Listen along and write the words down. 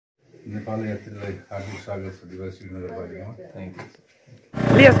नेपाली यात्रीलाई हार्दिक स्वागत छ दिवस नगरपालिकामा। Thank you.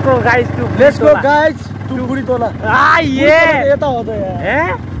 Let's go guys to बुढीतोला। ये यता हो त यार। हैं?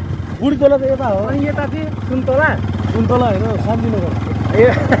 बुढीतोला त यता हो। अनि यता चाहिँ सुन्तोला हैन शान्तिनगर।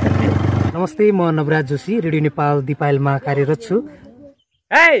 नमस्ते, म नवराज जोशी, रेडियो नेपाल दिपायलमा कार्यरत छु।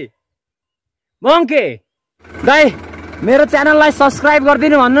 ए मङ्के दाइ मेरो च्यानललाई सब्स्क्राइब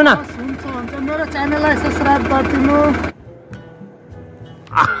गरिदिनु भन्नु न। हुन्छ मेरो च्यानललाई सब्स्क्राइब गरिदिनु।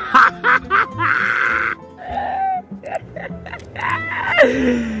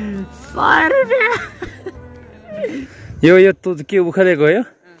 यो त के उखाले गयो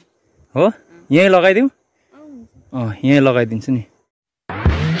हो? यहीँ लगाइदिउँ? यहीँ लगाइदिन्छु नि।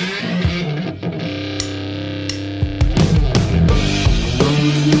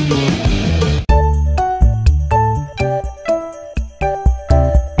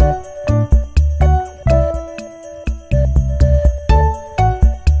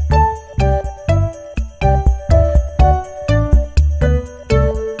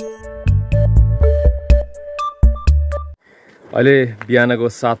 अहिले बिहानको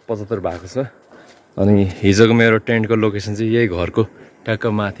 7:75 भएको छ अनि हिजोको मेरो टेन्टको लोकेसन चाहिँ यही घरको ट्याक्क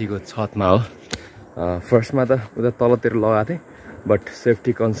माथिको छतमा हो। फर्स्टमा त उता तलतिर लगाएको थिएँ बट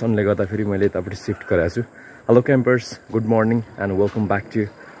सेफ्टी कन्सर्नले गर्दाखेरि मैले यतापट्टि सिफ्ट गरेको छु। Hello क्याम्पर्स, good morning and welcome back to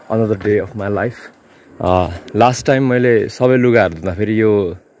another day of my life. Last time मैले सबै लुगाहरू धुँदाखेरि यो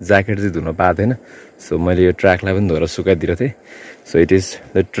ज्याकेट चाहिँ धुन पाएको थिएन, सो मैले यो ट्र्याकलाई पनि धोएर सुकाइदिएको थिएँ। So it is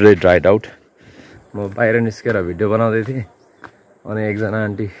literally dried out. म बाहिर निस्केर भिडियो बनाउँदै थिएँ अनि एकजना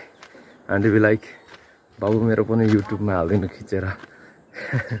आन्टी बी लाइक, बाबु मेरो पनि युट्युबमा हालिदिनु खिचेर।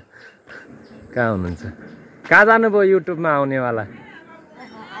 कहाँ हुनुहुन्छ? कहाँ जानुभयो युट्युबमा आउनेवाला?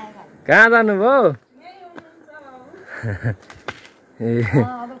 कहाँ जानुभयो? ए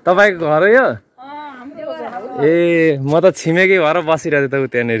तपाईँको घर हो यो? ए म त छिमेकी भएर बसिरहेको थिएँ त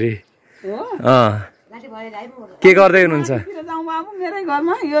त्यहाँनिर। के गर्दै हुनुहुन्छ?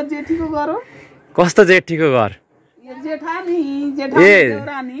 कस्तो जेठीको घर?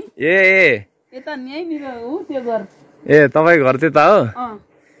 ए तपाईको घर त्यता हो?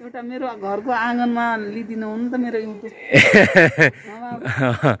 एउटा मेरो घरको आँगनमा लिदिनु हुनु त मेरो युट्युब।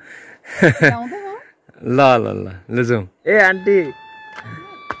 ल ल ल ल जाउँ। ए आन्टी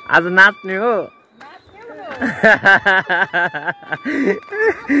आज नाच्ने हो?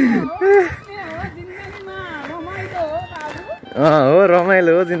 हो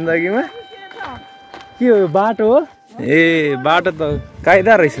रमाइलो हो जिन्दगीमा। के हो बाटो हो? ए बाटो त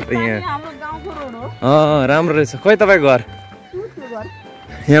कायदा रहेछ त यहाँ। राम्रो रहेछ। खोइ तपाईँको घर?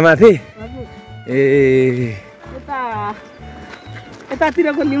 यहाँ माथि? ए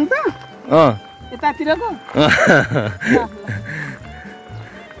यतातिरको लिउँ त? यतातिरको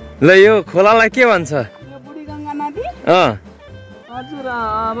ल यो खोलालाई के भन्छ? यो बुढी गङ्गा नदी। हजुर,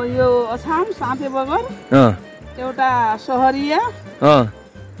 अब यो अछाम साँपे बगर एउटा सहरिया।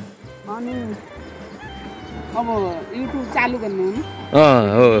 अनि अब युट्युब चालु गर्नु हुनु।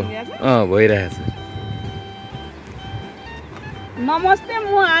 हो भइरहेछ। नमस्ते,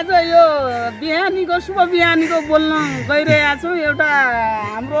 म आज यो बिहानीको शुभ बिहानीको बोल्न गइरहेको छु। एउटा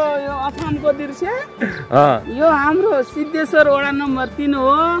हाम्रो यो अछामको दृश्य। यो हाम्रो सिद्धेश्वर वडा नम्बर 3 हो।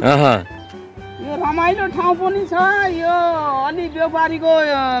 यो रमाइलो ठाउँ पनि छ। यो अलि व्यापार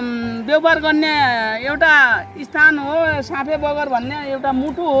गर्ने एउटा स्थान हो। साँपे बगर भन्ने एउटा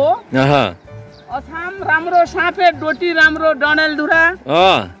मुटु हो। अछाम राम्रो, साँपे डोटी राम्रो, डडेलधुरा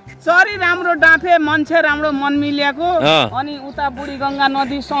चरी राम्रो, डाँफे मान्छे राम्रो, मन मिलेको। अनि उता बुढी गङ्गा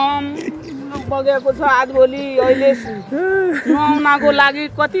नदी सम बगेको छ आजभोलि। अहिले नुहाउनको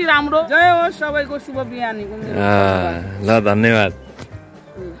लागि कति राम्रो। जय होस् सबैको शुभ बिहानीको। ल धन्यवाद।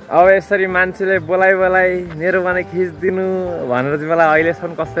 अब यसरी मान्छेले बोलाइ मेरो भने खिचिदिनु भनेर चाहिँ मलाई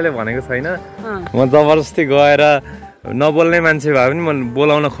अहिलेसम्म कसैले भनेको छैन। म जबरजस्ती गएर नबोल्ने मान्छे भए पनि म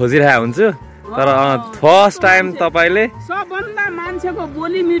बोलाउन खोजिरहेको हुन्छु। तर फर्स्ट टाइम तपाईँले सबभन्दा मान्छेको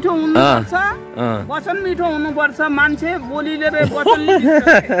बोली मिठो हुनुपर्छ, वचन मिठो हुनुपर्छ। मान्छे बोलीले वचन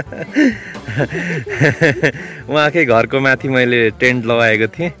उहाँकै घरको माथि मैले टेन्ट लगाएको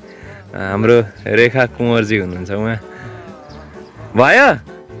थिएँ। हाम्रो रेखा कुँवरजी हुनुहुन्छ उहाँ। भयो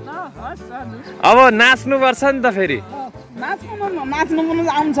अब नाच्नुपर्छ नि त फेरि।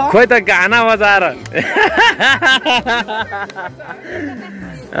 खोइ त गाना बजाएर।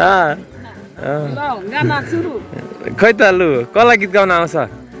 खोइ त लु कसलाई गीत गाउन आउँछ?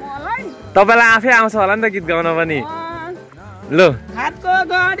 तपाईँलाई आफै आउँछ होला नि त गीत गाउन पनि। लु हातको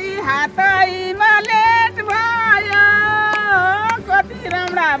घडी हातैमा लेट भयो, कति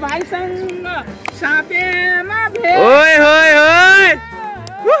राम्रा भाइसँग साँपेमा भेट। ओइ होइ होइ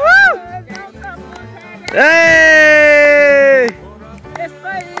ए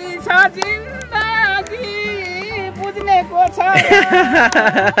बाँकी छ जिन्दगी बुझ्नेको छ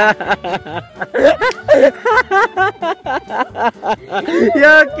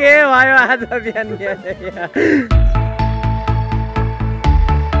यो के भयो आज बिहान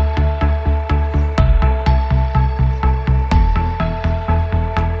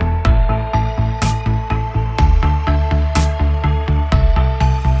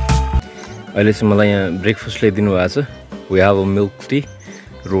अहिले चाहिँ मलाई यहाँ ब्रेकफास्ट ल्याइदिनु भएको छ we have a milk tea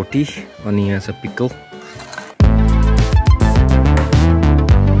रोटी अनि यहाँ छ पिकल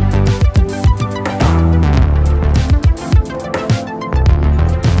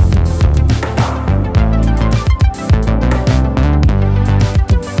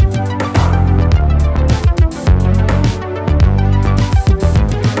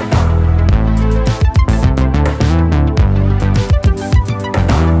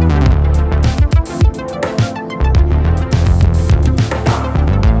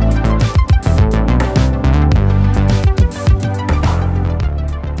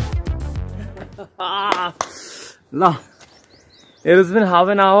ल it is been half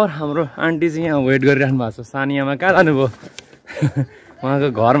an hour हाम्रो आन्टी चाहिँ यहाँ वेट गरिराख्नु भएको छ सानियामा कहाँ जानुभयो उहाँको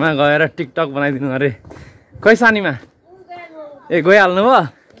घरमा गएर टिकटक बनाइदिनु अरे खै सानीमा ए गइहाल्नु भयो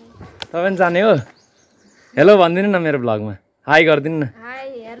तपाईँ पनि जाने हो हेलो भनिदिनु न मेरो ब्लगमा हाई गरिदिनु न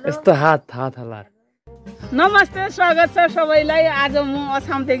यस्तो हात हल्लाएर नमस्ते स्वागत छ सबैलाई आज म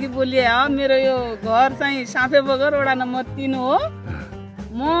असमदेखि बोलिए हो मेरो यो घर चाहिँ साँपे बगर वडा नम्बर 3 हो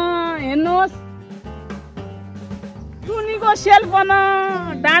म हेर्नुहोस् टुनीको सेल बन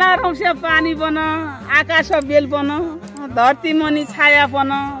डाँडा रौसे पानी बन आकाश बेल बन धरती मनी छाया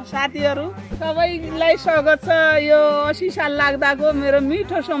बन साथीहरू सबैलाई स्वागत छ यो 80 साल लाग्दाको मेरो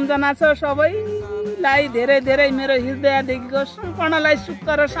मिठो सम्झना छ सबैलाई धेरै धेरै मेरो हृदयदेखिको सम्पूर्णलाई सुख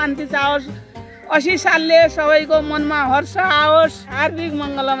र शान्ति चाहोस् 80 सालले सबैको मनमा हर्ष आओस् हार्दिक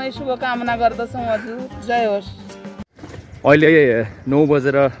मङ्गलमय शुभकामना गर्दछु हजुर जय होस् अहिले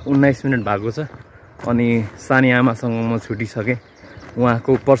 9:19 भएको छ अनि सानी आमासँग म छुटिसकेँ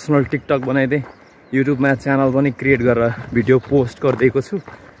उहाँको पर्सनल टिकटक बनाइदिएँ युट्युबमा च्यानल पनि क्रिएट गरेर भिडियो पोस्ट गरिदिएको छु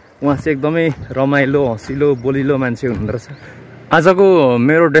उहाँ चाहिँ एकदमै रमाइलो हँसिलो बोलिलो मान्छे हुनुहुँदो रहेछ आजको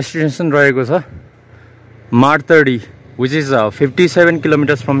मेरो डेस्टिनेसन रहेको छ Martadi which is 57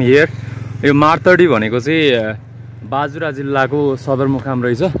 kilometres from here यो मार्तडी भनेको चाहिँ बाजुरा जिल्लाको सदरमुकाम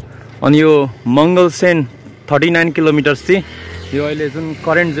रहेछ अनि यो मङ्गलसेन 39 किलोमिटर्स चाहिँ यो अहिले जुन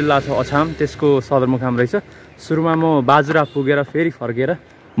करेन्ट जिल्ला छ अछाम त्यसको सदरमुकाम रहेछ सुरुमा म बाजुरा पुगेर फेरि फर्केर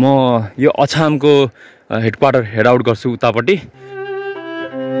म यो अछामको हेडक्वार्टर हेड आउट गर्छु उतापट्टि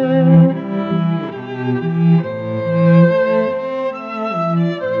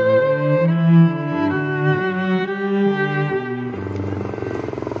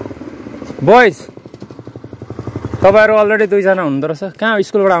बोइज तपाईहरु अलरेडी दुईजना हुनुहुँदो रहेछ कहाँ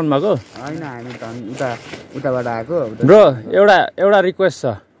स्कुलबाट आउनु भएको हैन हामी त उताबाट आएको ब्रो एउटा रिक्वेस्ट छ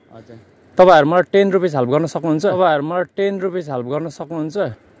हजुर तपाईहरु मलाई 10 रुपैयाँ हेल्प गर्न सक्नुहुन्छ तपाईहरु मलाई 10 रुपैयाँ हेल्प गर्न सक्नुहुन्छ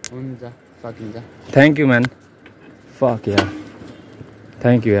हुन्छ सकिन्छ थ्यांक यू म्यान फक यार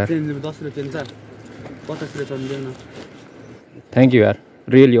थ्यांक यू यार 10 रुपैयाँ छ 50 रुपैयाँ चल्दैन थ्यांक यू यार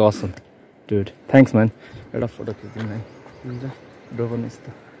really Assam dude thanks man एउटा फोटो खिच्दिनु है हुन्छ ब्रो पनि यस्तो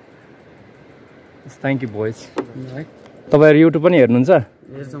थ्यांक यू बोइज तपाईहरु युट्युब पनि हेर्नुहुन्छ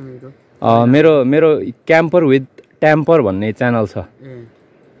मेरो क्याम्पर विथ ट्याम्पर भन्ने च्यानल छ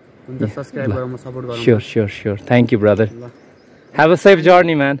सब्स्क्राइब गरेर म सपोर्ट गर्छु sure thank you brother have a safe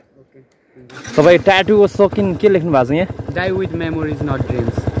journey man तपाई ट्याटुको सकिन के लेख्नु भएको छ यहाँ die with memories not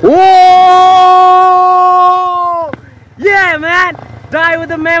dreams oh yeah man die with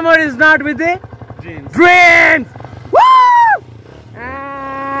the memories not with the dreams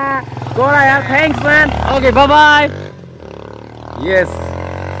Gola yaar, thanks man. Okay, bye bye. Yes.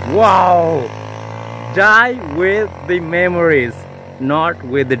 Wow. Die with the memories, not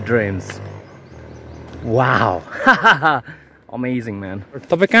with the dreams. Wow. Amazing man.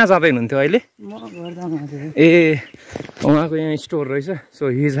 तपाईं कहाँ जाँदै हुनुहुन्थ्यो अहिले? म घर जानु थिएँ। ए उहाँको यहाँ स्टोर रहेछ. So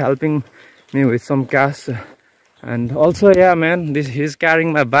he is helping me with some cash and also yeah man, he is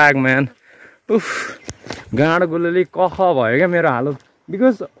carrying my bag man. Oof. God गुलले कख भयो क्या मेरो हालत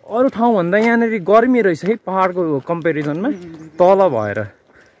बिकज अरू ठाउँभन्दा यहाँनिर गर्मी रहेछ है पहाडको कम्पेरिजनमा तल भएर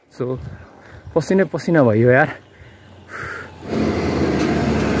सो पसिनै पसिना भयो यार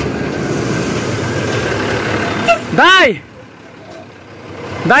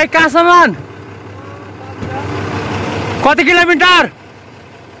दाइ कहाँसम्म कति किलोमिटर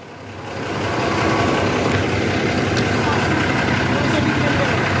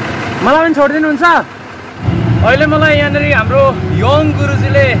मलाई पनि छोडिदिनुहुन्छ अहिले मलाई यहाँनिर हाम्रो यङ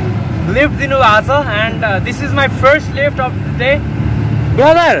गुरुजीले लिफ्ट दिनुभएको छ and this is my first lift of the day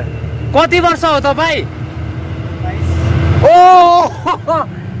brother कति वर्ष हो तपाईँ? ओ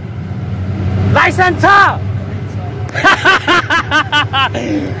लाइसेन्स छ?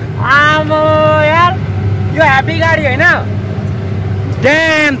 आमा यार यो ह्याप्पी गाडी होइन?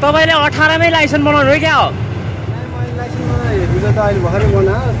 ड्याम तपाईँले 18 मै लाइसेन्स बनाउनु हो क्या हो?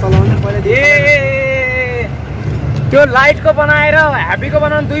 ए त्यो लाइटको बनाएर ह्याप्पीको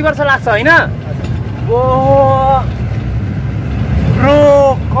बनाउनु 2 वर्ष लाग्छ होइन? ओहो ब्रो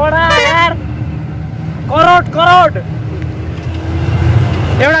कडा यार, करोड।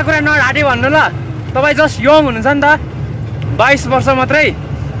 एउटा कुरा नढाँटी भन्नु ल, तपाईँ जस्ट यङ हुनुहुन्छ नि त, 22 वर्ष मात्रै।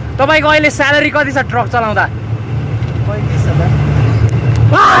 तपाईँको अहिले स्यालेरी कति छ ट्रक चलाउँदा? 35,000।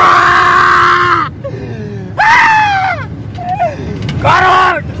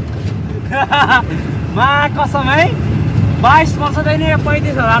 करोड मा कसम है, 22 वर्षदेखि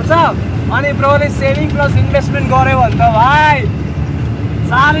 35,000 छ। अनि ब्रोले सेभिङ प्लस इन्भेस्टमेन्ट गर्यो भने त भाइ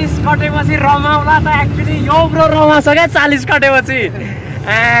 40 कटेपछि रमाउला त। एक्चुली यो ब्रो रमाउँछ क्या 40 कटेपछि।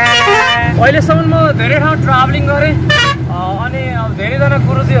 अहिलेसम्म म धेरै ठाउँ ट्राभलिङ गरेँ अनि धेरैजना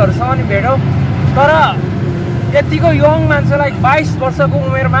गुरुजीहरूसँग नि भेटौँ, तर यतिको यङ मान्छेलाई 22 वर्षको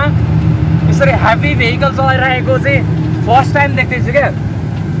उमेरमा यसरी ह्याप्पी भेहिकल चलाइरहेको चाहिँ फर्स्ट टाइम देख्दैछु क्या।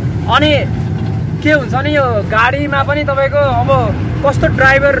 अनि के हुन्छ नि यो गाडीमा पनि तपाईँको अब कस्तो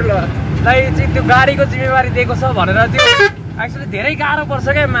ड्राइभरलाई चाहिँ त्यो गाडीको जिम्मेवारी दिएको छ भनेर त्यो एक्चुली धेरै गाह्रो पर्छ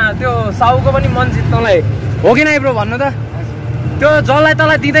क्या त्यो साउको पनि मन जित्नलाई, हो कि नै ब्रो भन्नु त? त्यो जसलाई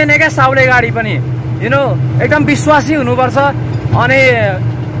तँलाई दिँदैन क्या साउले गाडी पनि, यु नो एकदम विश्वासी हुनुपर्छ अनि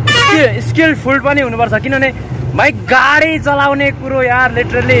स्किलफुल पनि हुनुपर्छ। किनभने भाइ गाडी चलाउने कुरो यार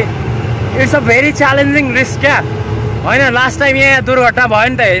literally it's a very challenging risk क्या होइन? लास्ट टाइम यहाँ दुर्घटना भयो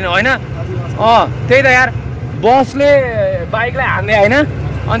नि त होइन? त्यही त यार, बसले बाइकलाई हान्दै होइन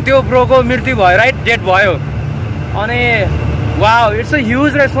अनि त्यो ब्रोको मृत्यु भयो, राइट, डेथ भयो। अनि wow it's a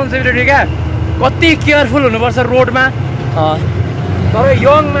huge responsibility क्या, कति केयरफुल हुनुपर्छ रोडमा। तर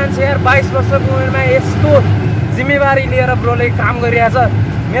यङ मान्छे यार 22 वर्षको उमेरमा यस्तो जिम्मेवारी लिएर ब्रोले काम गरिरहेछ,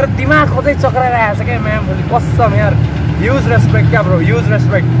 मेरो दिमाग खोजै चक्राइरहेको छ क्या म्याम, कसम यार। ह्युज रेस्पेक्ट क्या ब्रो, ह्युज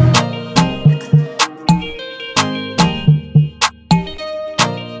रेस्पेक्ट।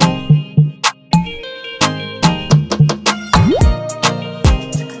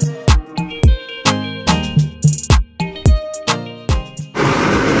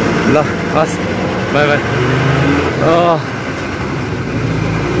 ल हस्, बाई बाई।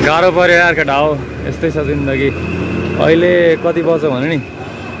 गाह्रो पऱ्यो यार केटा हो, यस्तै छ जिन्दगी। अहिले कति बज्यो भने नि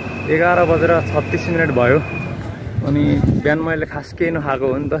 11 बजेर 36 मिनट भयो। अनि बिहान मैले खास केही नखाएको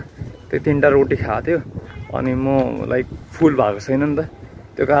हो नि त, त्यही 3टा रोटी खाएको थियो। अनि म लाइक फुल भएको छैन नि त,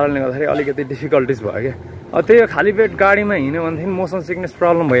 त्यो कारणले गर्दाखेरि अलिकति डिफिकल्टिज भयो क्या। त्यही हो, खाली पेट गाडीमा हिँड्यो भनेदेखि मोसन सिकनेस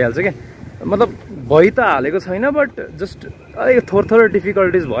प्रब्लम भइहाल्छ क्या। मतलब भइ त हालेको छैन बट जस्ट अलिक थोरै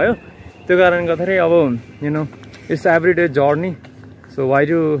डिफिकल्टिज भयो। त्यो कारणले गर्दाखेरि अब you know it's every day journey, so why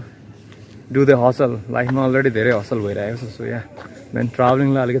do the hustle. लाइफमा अलरेडी धेरै हसल भइरहेको छ, सो यहाँ बिहान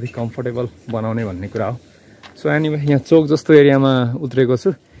ट्राभलिङलाई अलिकति कम्फर्टेबल बनाउने भन्ने कुरा हो। सो एनिवे यहाँ चोक जस्तो एरियामा उत्रेको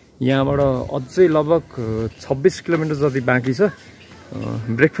छु। यहाँबाट अझै लगभग 26 किलोमिटर जति बाँकी छ।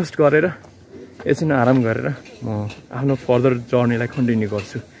 ब्रेकफास्ट गरेर एकछिन आराम गरेर म आफ्नो फर्दर जर्नीलाई कन्टिन्यू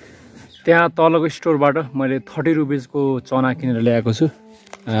गर्छु। त्यहाँ तलको स्टोरबाट मैले 30 रुपिजको चना किनेर ल्याएको छु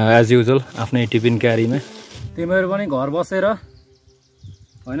एज युजुअल आफ्नै टिफिन क्यारीमा। तिमीहरू पनि घर बसेर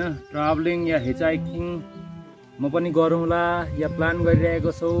होइन ट्राभलिङ या हिचहाइकिङ म पनि गरौँला या प्लान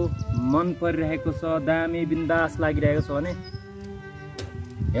गरिरहेको छौ, मन परिरहेको छ, दामी बिन्दास लागिरहेको छ भने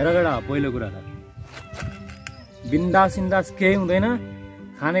हेर केटा, पहिलो कुरा त बिन्दास केही हुँदैन,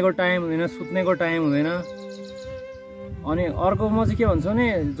 खानेको टाइम हुँदैन, सुत्नेको टाइम हुँदैन। अनि अर्को म चाहिँ के भन्छु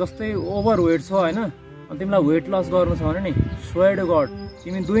भने जस्तै ओभर वेट छ होइन, अनि तिमीलाई वेट लस गर्नु छ भने नि स्वेयर टु गड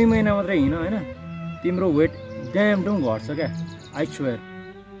तिमी 2 महिना मात्रै हिँड होइन, तिम्रो वेट ड्याम टु घट्छ क्या। आई स्वेयर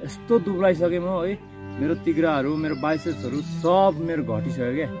यस्तो दुब्लाइसकेँ म है, मेरो तिग्राहरू, मेरो बाइसेप्सहरू सब मेरो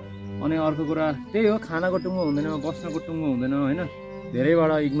घटिसक्यो क्या। अनि अर्को कुरा त्यही हो, खानाको टुङ्गो हुँदैन, बस्नको टुङ्गो हुँदैन होइन,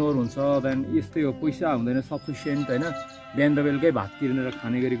 धेरैबाट इग्नोर हुन्छ। देन यस्तै हो, पैसा हुँदैन सफिसियन्ट होइन, बिहान र बेलुकै भात किनेर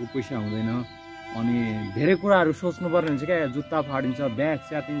खाने गरेको पैसा हुँदैन। अनि धेरै कुराहरू सोच्नुपर्ने हुन्छ क्या, जुत्ता फाटिन्छ, ब्याग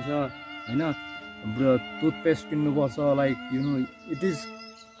च्यातिन्छ होइन, टुथपेस्ट किन्नुपर्छ, like you know it is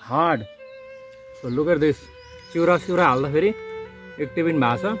hard. So look at this, चिउरा हाल्दाखेरि एक टिफिन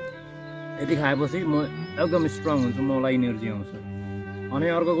भएको छ, यति खाएपछि म एकदम स्ट्रङ हुन्छु, मलाई इनर्जी आउँछ। अनि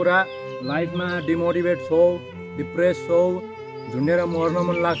अर्को कुरा, लाइफमा डिमोटिभेट छौ, डिप्रेस छौ, झुन्डेर मर्न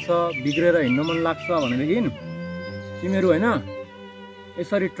मन लाग्छ, बिग्रेर हिँड्न मन लाग्छ भनेदेखि तिमीहरू होइन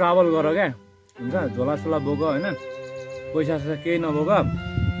यसरी ट्राभल गर क्या, हुन्छ झोलासोला बोक होइन, पैसा केही नबोक,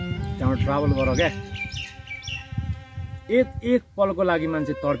 त्यहाँबाट ट्राभल गर क्या। एक पलको लागि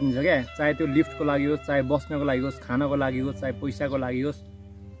मान्छे तड्पिन्छ क्या, चाहे त्यो लिफ्टको लागि होस्, चाहे बस्नको लागि होस्, खानको लागि होस्, चाहे पैसाको लागि होस्,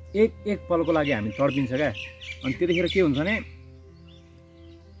 एक पलको लागि हामी तड्पिन्छ क्या। अनि त्यतिखेर के हुन्छ भने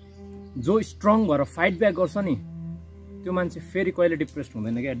जो स्ट्रङ भएर फाइट ब्याक गर्छ नि त्यो मान्छे फेरि कहिले डिप्रेस्ड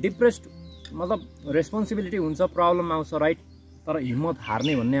हुँदैन क्या। डिप्रेस्ड मतलब रेस्पोन्सिबिलिटी हुन्छ, प्रब्लम आउँछ राइट, तर हिम्मत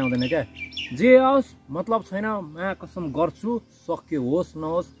हार्ने भन्ने आउँदैन क्या। जे आओस् मतलब छैन, मा कसम गर्छु, सक्यो होस्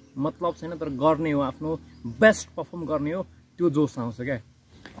नहोस् मतलब छैन, तर गर्ने हो, आफ्नो बेस्ट पर्फर्म गर्ने हो, त्यो जोस आउँछ क्या।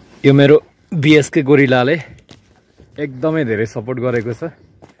 यो मेरो बिएसके गोरिलाले एकदमै धेरै सपोर्ट गरेको छ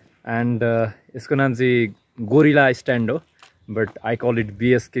एन्ड यसको नाम चाहिँ गोरिला स्ट्यान्ड हो, but I call it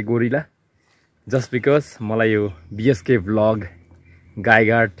बिएसके gorilla just because मलाई यो बिएसके भ्लग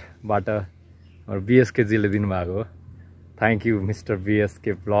गाईघाटबाट बिएसकेजीले दिनुभएको हो। Thank you mister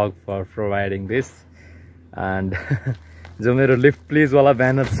बिएसके vlog for providing this. And जो मेरो लिफ्ट प्लिजवाला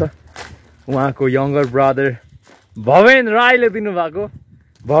ब्यानर छ उहाँको यङ्गर ब्रदर भवेन राईले दिनुभएको।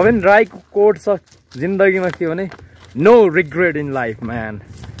 भवेन राईको कोट छ जिन्दगीमा के भने no regret in life man,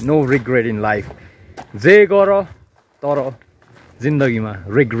 no regret in life. जे गर तर जिन्दगीमा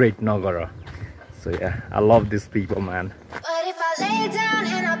रिग्रेट नगर। So yeah I love this people man.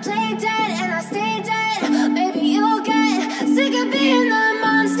 Sick of being the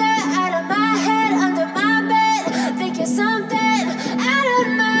monster out of my head, under my bed. Think you're something out of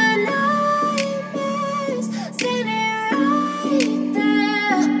my nightmares. Standing right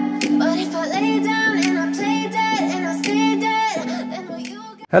there. But if I lay down and I play dead and I stay dead, then will you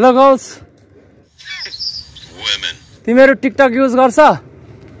get... hello girls, तिमीहरू TikTok use गर्छ?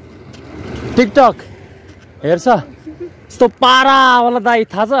 TikTok हेर्छ? यस्तो पारावाला दाइ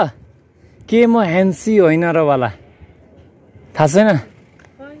थाहा छ के म ह्यान्सी होइन र वाला थाहा छैन?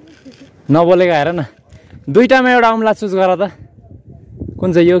 नबोलेको हेर न, दुईटामा एउटा औँला चुज गर त,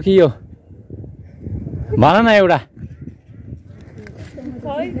 कुन चाहिँ यो कि यो? भन न एउटा।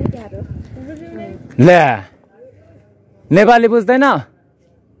 ल्या नेपाली बुझ्दैन?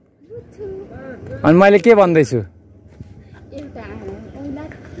 अनि मैले के भन्दैछु?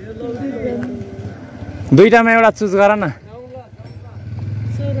 दुईटामा एउटा चुज गर न।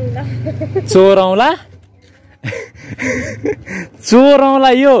 चोरौला चोरौला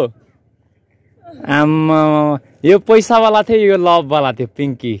यो आम्मा, यो पैसावाला थियो, यो लभवाला थियो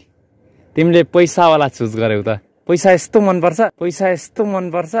पिङ्की। तिमीले पैसावाला चुज गर्यौ त। पैसा यस्तो मनपर्छ, पैसा यस्तो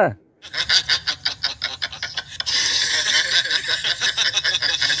मनपर्छ।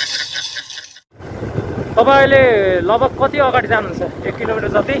 तपाईँ अहिले लगभग कति अगाडि जानुहुन्छ? 1 किलोमिटर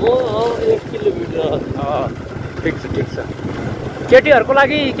जति? 1 किलोमिटर। ठिक छ ठिक छ। केटीहरूको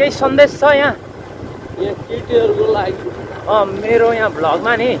लागि केही सन्देश छ यहाँ? यहाँ केटीहरूको लागि मेरो यहाँ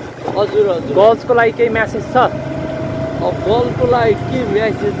भ्लगमा नि हजुर हजुर गर्ल्सको लागि केही म्यासेज छ? गर्लको लागि के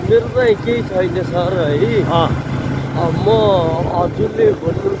म्यासेज? मेरो चाहिँ केही छैन सर है। म हजुरले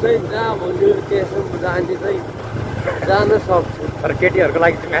भन्नु चाहिँ जहाँ भन्यो त्यसमा जाने चाहिँ जान सक्छु, तर केटीहरूको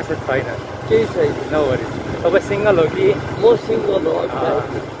लागि चाहिँ म्यासेज छैन? केही छैन। नवरी तपाईँ सिङ्गल हो कि? म सिङ्गल हो,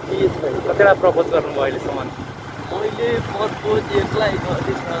 केही छैन। कतिवटा प्रपोज गर्नुभयो अहिलेसम्म? मैले प्रपोज एकलाई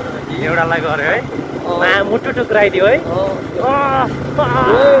गरेँ सर। एउटालाई गऱ्यो है? मुटु टुक्राइदियो है?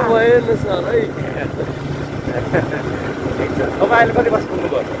 भएन सर है। ठिक छ। तपाईँ अहिले कति वर्ष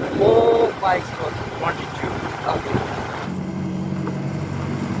पुग्नुभयो? म 22 वर्ष। 22।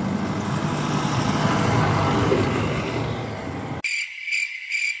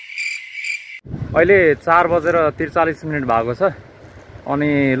 अहिले 4:43 भएको छ अनि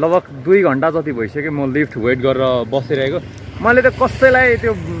लगभग 2 घन्टा जति भइसक्यो म लिफ्ट वेट गरेर बसिरहेको। मैले त कसैलाई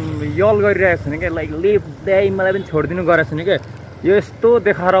त्यो यल गरिरहेको छैन क्या, लाइक लिफ्ट द्याइ मलाई पनि छोडिदिनु गरेको छैन क्या। यो यस्तो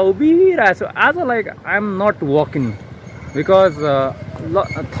देखाएर उभिरहेको छु आज, like I am not walking because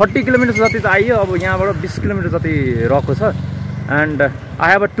 30 kilometre जति त आइयो, अब यहाँबाट 20 किलोमिटर जति रहेको छ। And I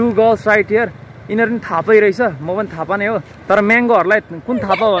have 2 girls right here. यिनीहरू पनि थापै रहेछ, म पनि थापा नै हो, तर म्याङ्गोहरूलाई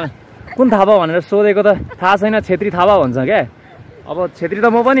कुन थापा भनेर सोधेको त थाहा छैन। छेत्री थापा भन्छ क्या। अब छेत्री त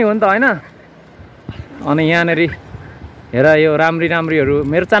म पनि हो नि त होइन? अनि यहाँनिर हेर यो राम्रीहरू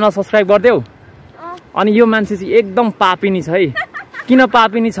मेरो च्यानल सब्सक्राइब गरिदेऊ। अनि यो मान्छे चाहिँ एकदम पापिनी छ है। किन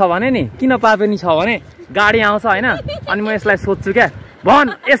पापिनी छ भने नि, किन पापिनी छ भने गाडी आउँछ होइन, अनि म यसलाई सोध्छु क्या,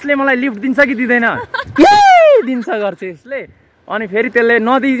 भन यसले मलाई लिफ्ट दिन्छ कि दिँदैन? दिन्छ गर्छ यसले, अनि फेरि त्यसले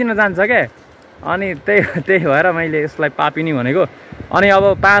नदिइदिन जान्छ क्या। अनि त्यही भएर मैले यसलाई पापिनी भनेको। अनि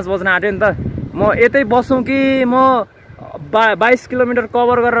अब 5 बज्न आँट्यो नि त, म यतै बसौँ कि म 22 किलोमिटर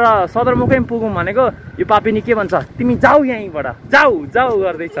कभर गरेर सदरमुखमै पुगौँ भनेको। यो पापिनी के भन्छ, तिमी जाऊ यहीँबाट, जाऊ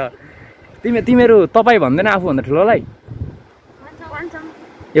गर्दैछ। तिमीहरू तपाईँ भन्दैन आफूभन्दा ठुलोलाई?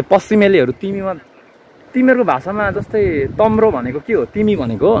 यो पश्चिमेलीहरू तिमीहरूको भाषामा जस्तै तम्रो भनेको के हो? तिमी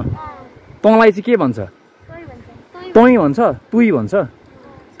भनेको हो। तँलाई चाहिँ के भन्छ? तोई भन्छ तुई भन्छ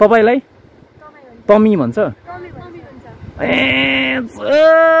तपाईलाई तमी भन्छ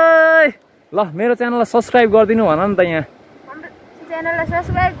ल मेरो च्यानललाई सब्स्क्राइब गरिदिनु भन नि त यहाँ च्यानललाई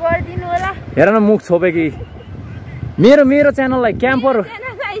सब्स्क्राइब गरिदिनु होला हेर न मुख छोपे कि मेरो च्यानललाई क्याम्पर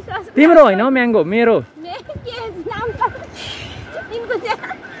तिम्रो होइन हौ म्याङ्गो मेरो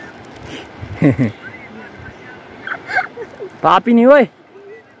पापी नि ओइ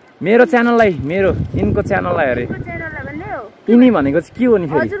मेरो च्यानललाई मेरो यिनको च्यानललाई अरे यिनी भनेको चाहिँ के हो नि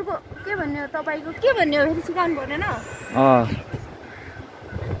फेरि हजुरको के भन्ने हो तपाईको के भन्ने हो फेरि सिकाउनु पर्दैन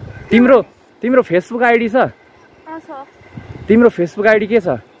तिम्रो फेसबुक आइडी छ छ तिम्रो फेसबुक आइडी के छ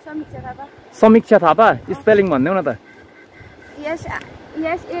समीक्षा थापा स्पेलिङ भनिदेऊ न त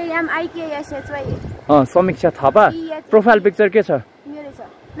समीक्षा थापा प्रोफाइल पिक्चर के छ मेरो छ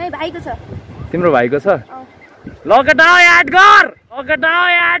नै भाइको छ तिम्रो भाइको छ लगटाओ याद गर लगटाओ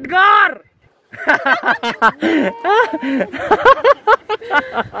याद गर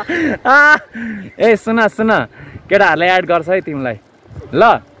ए सुन केटाहरूले याद गर्छ है तिमीलाई ल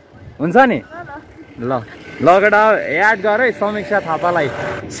हुन्छ नि ल लगटाओ याद गर है समीक्षा थापालाई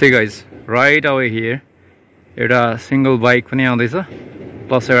see guys right away here एउटा सिंगल बाइक पनि आउँदैछ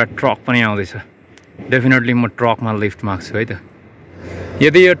प्लस एउटा ट्रक पनि आउँदैछ डेफिनेटली म ट्रकमा लिफ्ट माग्छु है त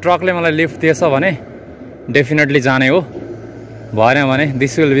यदि यो ट्रकले मलाई लिफ्ट दिएछ भने डेफिनेटली जाने हो भएन भने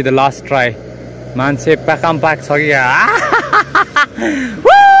this will be the last try मान्छे प्याकाम प्याक छ कि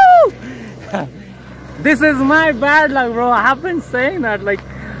this is my bad lock bro I have been saying that like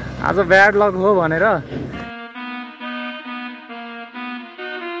आज ब्याड लक हो भनेर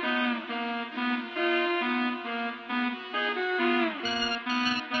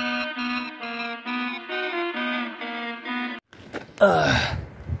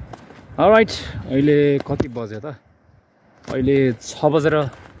अलराइट अहिले कति बज्यो त अहिले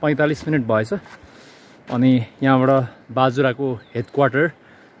 6:45 भएछ अनि यहाँबाट बाजुराको हेडक्वार्टर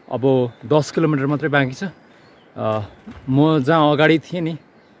अब 10 किलोमिटर मात्रै बाँकी छ म जहाँ अगाडि थिएँ नि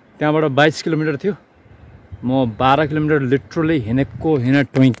त्यहाँबाट 22 किलोमिटर थियो म 12 किलोमिटर लिटरली हिँडेको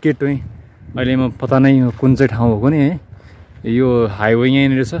टोइँ अहिले म पता नै कुन चाहिँ ठाउँ हो नि है यो हाइवे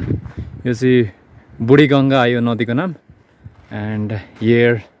यहीँनिर छ यो चाहिँ बुढी गङ्गा आयो नदीको नाम and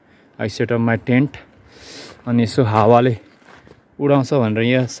here I set up my tent अनि यसो हावाले उडाउँछ भनेर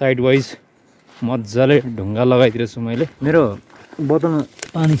यहाँ साइड वाइज मजाले ढुङ्गा लगाइदिएछु मैले मेरो बोतलमा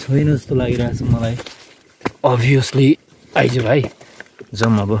पानी छैन जस्तो लागिरहेको छ मलाई अभियसली आइज भाइ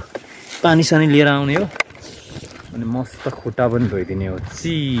जाउँ अब पानी सानी लिएर आउने हो अनि मस्त खुट्टा पनि धोइदिने हो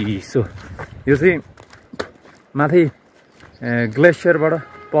चिसो यो चाहिँ माथि ग्लेसियरबाट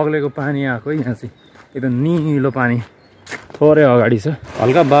पग्लेको पानी आएको यहाँ चाहिँ एकदम निलो पानी थोरै अगाडि छ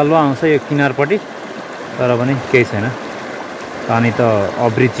हल्का बालुवा आउँछ यो किनारपट्टि तर पनि केही छैन पानी त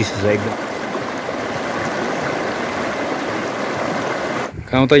अब्री चिसो छ एकदम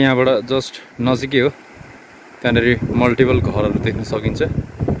गाउँ त यहाँबाट जस्ट नजिकै हो त्यहाँनिर मल्टिपल घरहरू देख्न सकिन्छ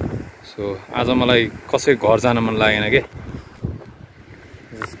सो आज मलाई कसै घर जान मन लागेन के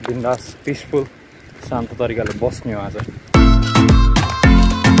बिन्दास पिसफुल शान्त तरिकाले बस्ने हो आज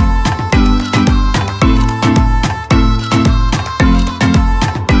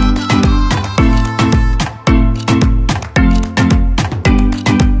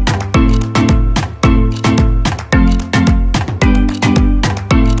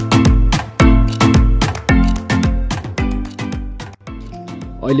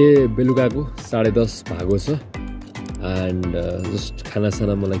अहिले बेलुकाको 10:30 भएको छ एन्ड जस्ट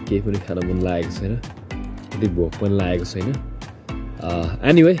खानासाना मलाई केही पनि खान मन लागेको छैन त्यति भोक पनि लागेको छैन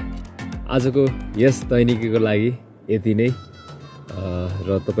एनिवे आजको यस दैनिकीको लागि यति नै र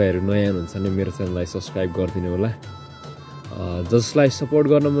तपाईहरु नयाँ हुनुहुन्छ भने मेरो च्यानललाई सब्स्क्राइब गरिदिनु होला जसलाई सपोर्ट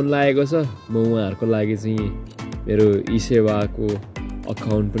गर्न मन लागेको छ म उहाँहरुको लागि चाहिँ मेरो ई-सेवाको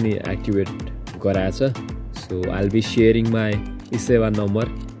अकाउन्ट पनि एक्टिभेट गराएको छ so I will be sharing my e-Sewa number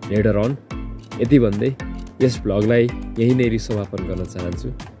later on यति भन्दै यस भ्लगलाई यही नै समापन गर्न चाहन्छु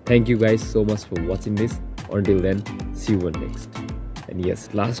thank you guys so much for watching this until then see you next and yes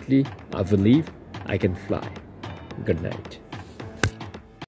lastly I believe I can fly good night